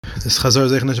This Chazar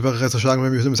Zeichen Shabbat Chesed Shalom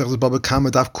Rabbi Yosef Mesachos Bava Kamma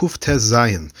Daf Kuf Tes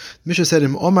Zayin. Misha said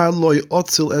him Omar Loi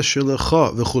Otzil Esher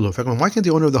Lecha V'Chulu. In fact, why can't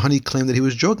the owner of the honey claim that he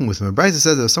was joking with him? A Brisa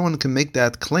says that if someone can make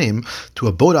that claim to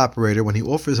a boat operator when he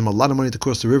offers him a lot of money to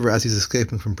cross the river as he's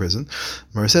escaping from prison,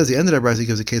 Mara says the end of that Brisa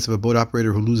gives a case of a boat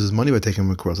operator who loses money by taking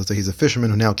him across. Let's say he's a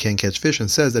fisherman who now can't catch fish and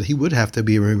says that he would have to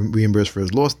be reimbursed for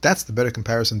his loss. That's the better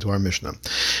comparison to our Mishnah.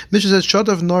 Mishnah says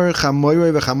Shotav Nor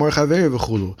Chamoyrei V'Chamor Chaveri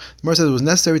V'Chulu. Mara says it was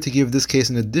necessary to give this case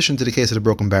in addition to the case of the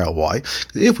broken barrel. Why?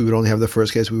 If we would only have the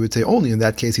first case, we would say only in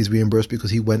that case he's reimbursed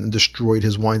because he went and destroyed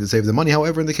his wine to save the money.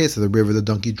 However, in the case of the river, the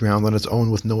donkey drowned on its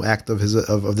own with no act of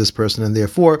this person, and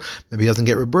therefore maybe he doesn't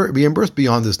get reimbursed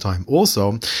beyond this time.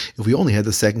 Also, if we only had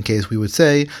the second case, we would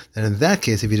say that in that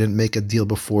case, if he didn't make a deal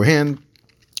beforehand,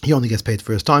 he only gets paid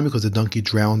for his time because the donkey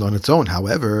drowned on its own.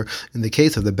 However, in the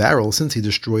case of the barrel, since he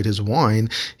destroyed his wine,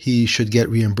 he should get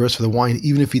reimbursed for the wine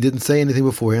even if he didn't say anything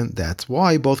beforehand. That's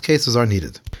why both cases are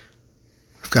needed.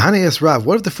 Kahana asked Rav,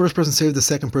 what if the first person saved the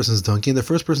second person's donkey and the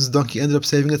first person's donkey ended up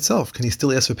saving itself? Can he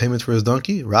still ask for payment for his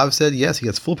donkey? Rav said, yes, he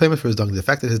gets full payment for his donkey. The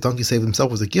fact that his donkey saved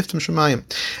himself was a gift from Shemayim.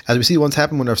 As we see once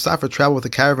happened when Rav Safra traveled with a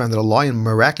caravan, that a lion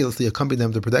miraculously accompanied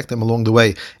them to protect them along the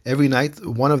way. Every night,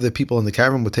 one of the people in the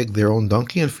caravan would take their own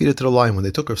donkey and feed it to the lion. When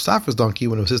they took Rav Safra's donkey,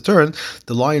 when it was his turn,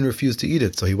 the lion refused to eat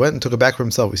it. So he went and took it back for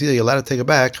himself. We see that you're allowed to take it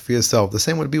back for yourself. The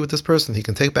same would be with this person. He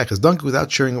can take back his donkey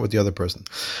without sharing it with the other person.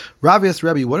 Rav asked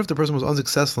Rabbi, what if the person was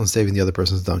unsuccessful in saving the other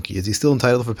person's donkey? Is he still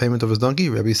entitled for payment of his donkey?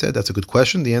 Rabbi said that's a good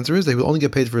question. The answer is they will only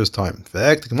get paid for his time. In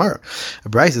fact, the Gemara,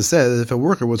 Brisa says that if a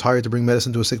worker was hired to bring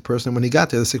medicine to a sick person, and when he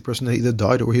got there, the sick person had either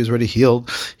died or he was already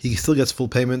healed, he still gets full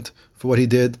payment for what he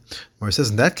did. Gemara says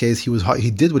in that case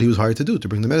he did what he was hired to do, to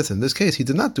bring the medicine. In this case, he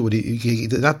did not do what he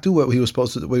did not do what he was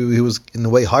supposed to. What he was in a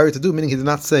way hired to do, meaning he did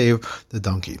not save the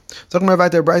donkey. Talking about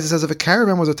right there, Brisa says if a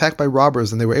caravan was attacked by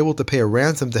robbers and they were able to pay a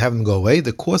ransom to have them go away,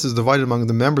 the cost is divided among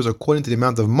the members according to the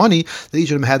amount of money that each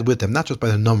of them had with them, not just by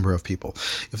the number of people.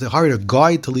 If they hired a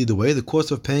guide to lead the way, the cost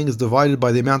of paying is divided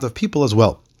by the amount of people as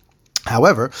well.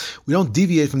 However, we don't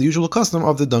deviate from the usual custom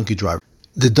of the donkey driver.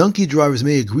 The donkey drivers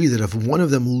may agree that if one of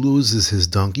them loses his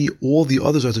donkey, all the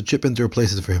others are to chip in to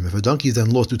replace it for him. If a donkey is then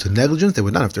lost due to negligence, they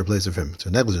would not have to replace it for him. It's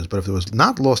negligence. But if it was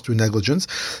not lost through negligence,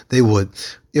 they would.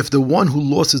 If the one who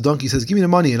lost his donkey says, give me the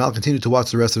money and I'll continue to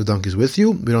watch the rest of the donkeys with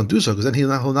you, we don't do so, because then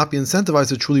he'll not be incentivized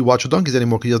to truly watch the donkeys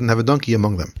anymore because he doesn't have a donkey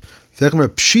among them.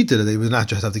 Pshita, that they would not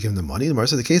just have to give him the money. The Gemara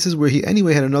says the cases where he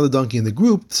anyway had another donkey in the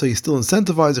group, so he's still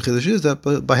incentivized. The Chiddush is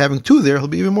that by having two there, he'll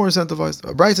be even more incentivized.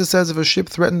 Brisa says if a ship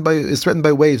is threatened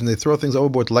by waves and they throw things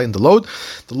overboard to lighten the load,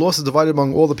 the loss is divided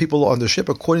among all the people on the ship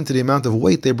according to the amount of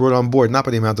weight they brought on board, not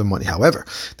by the amount of money. However,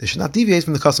 they should not deviate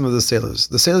from the custom of the sailors.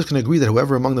 The sailors can agree that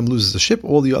whoever among them loses the ship,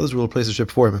 all the others will replace the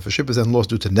ship for him. If a ship is then lost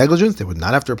due to negligence, they would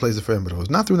not have to replace it for him, but if it was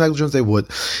not through negligence, they would.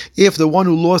 If the one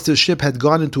who lost his ship had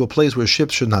gone into a place where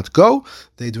ships should not go,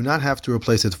 they do not have to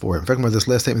replace it for him. In fact, this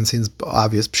last statement seems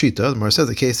obvious. Pshita, the Gemara says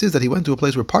the case is that he went to a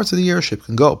place where parts of the year a ship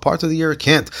can go, parts of the year it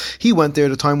can't. He went there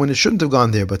at a time when it shouldn't have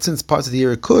gone there, but since parts of the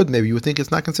year it could, maybe you would think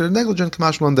it's not considered negligent.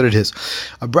 Kamashmalan that it is.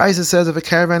 A Brisa says if a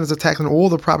caravan is attacked and all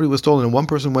the property was stolen and one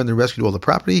person went and rescued all the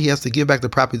property, he has to give back the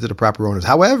property to the proper owners.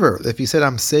 However, if he said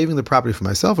I'm saving the property for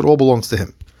myself, it all belongs to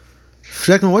him.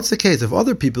 What's the case? If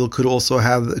other people could also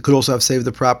have saved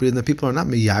the property and the people are not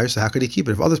miyayir, so how could he keep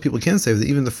it? If other people can save it,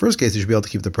 even in the first case, he should be able to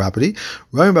keep the property.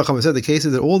 Rami Bar Kamma said the case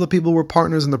is that all the people were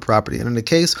partners in the property, and in a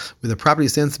case where the property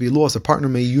stands to be lost, a partner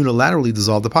may unilaterally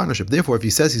dissolve the partnership. Therefore, if he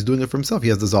says he's doing it for himself, he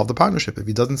has dissolved the partnership. If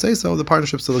he doesn't say so, the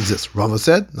partnership still exists. Rama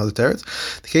said, another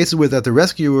teretz, the case is where that the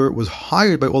rescuer was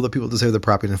hired by all the people to save the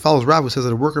property, and it follows Rav, who says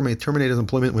that a worker may terminate his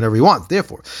employment whenever he wants.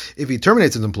 Therefore, if he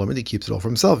terminates his employment, he keeps it all for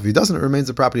himself. If he doesn't, it remains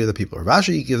the property of the people.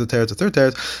 Rashi gives a third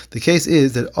teretz. The case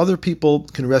is that other people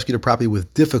can rescue the property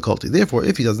with difficulty. Therefore,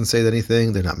 if he doesn't say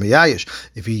anything, they're not meyayish.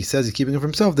 If he says he's keeping it for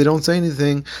himself, they don't say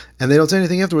anything, and they don't say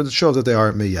anything afterwards. It shows that they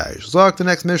are meyayish. So, the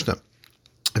next Mishnah.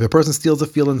 If a person steals a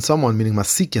field in someone, meaning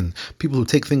masikin, people who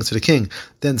take things to the king,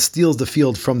 then steals the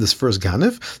field from this first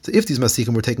ganif, so if these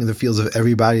masikin were taking the fields of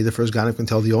everybody, the first ganif can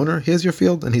tell the owner, here's your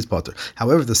field, and he's potter.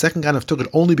 However, if the second ganif took it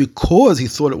only because he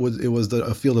thought it was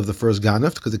a field of the first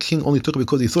ganif, because the king only took it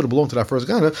because he thought it belonged to that first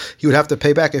ganif, he would have to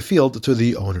pay back a field to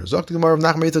the owner. Zok the Gemara of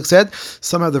Nachman Yitzchak said,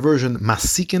 some have the version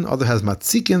masikin, other has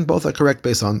matzikin, both are correct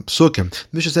based on psukim.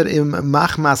 Mishnah said, im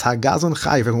machmas hagazon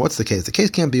chayiv. What's the case? The case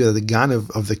can't be that the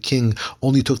ganif of the king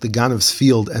only took the ganiv's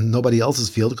field and nobody else's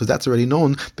field, because that's already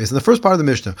known based on the first part of the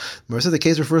Mishnah. Remember, said the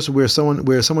case refers to where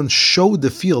someone showed the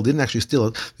field, didn't actually steal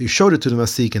it, he showed it to the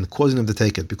masik and causing them to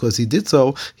take it. Because he did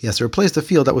so, he has to replace the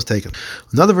field that was taken.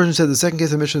 Another version said the second case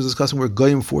of the Mishnah is discussing where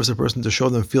Goyim forced a person to show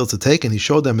them fields to take, and he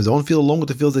showed them his own field along with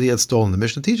the fields that he had stolen. The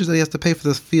Mishnah teaches that he has to pay for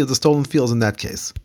the stolen fields in that case.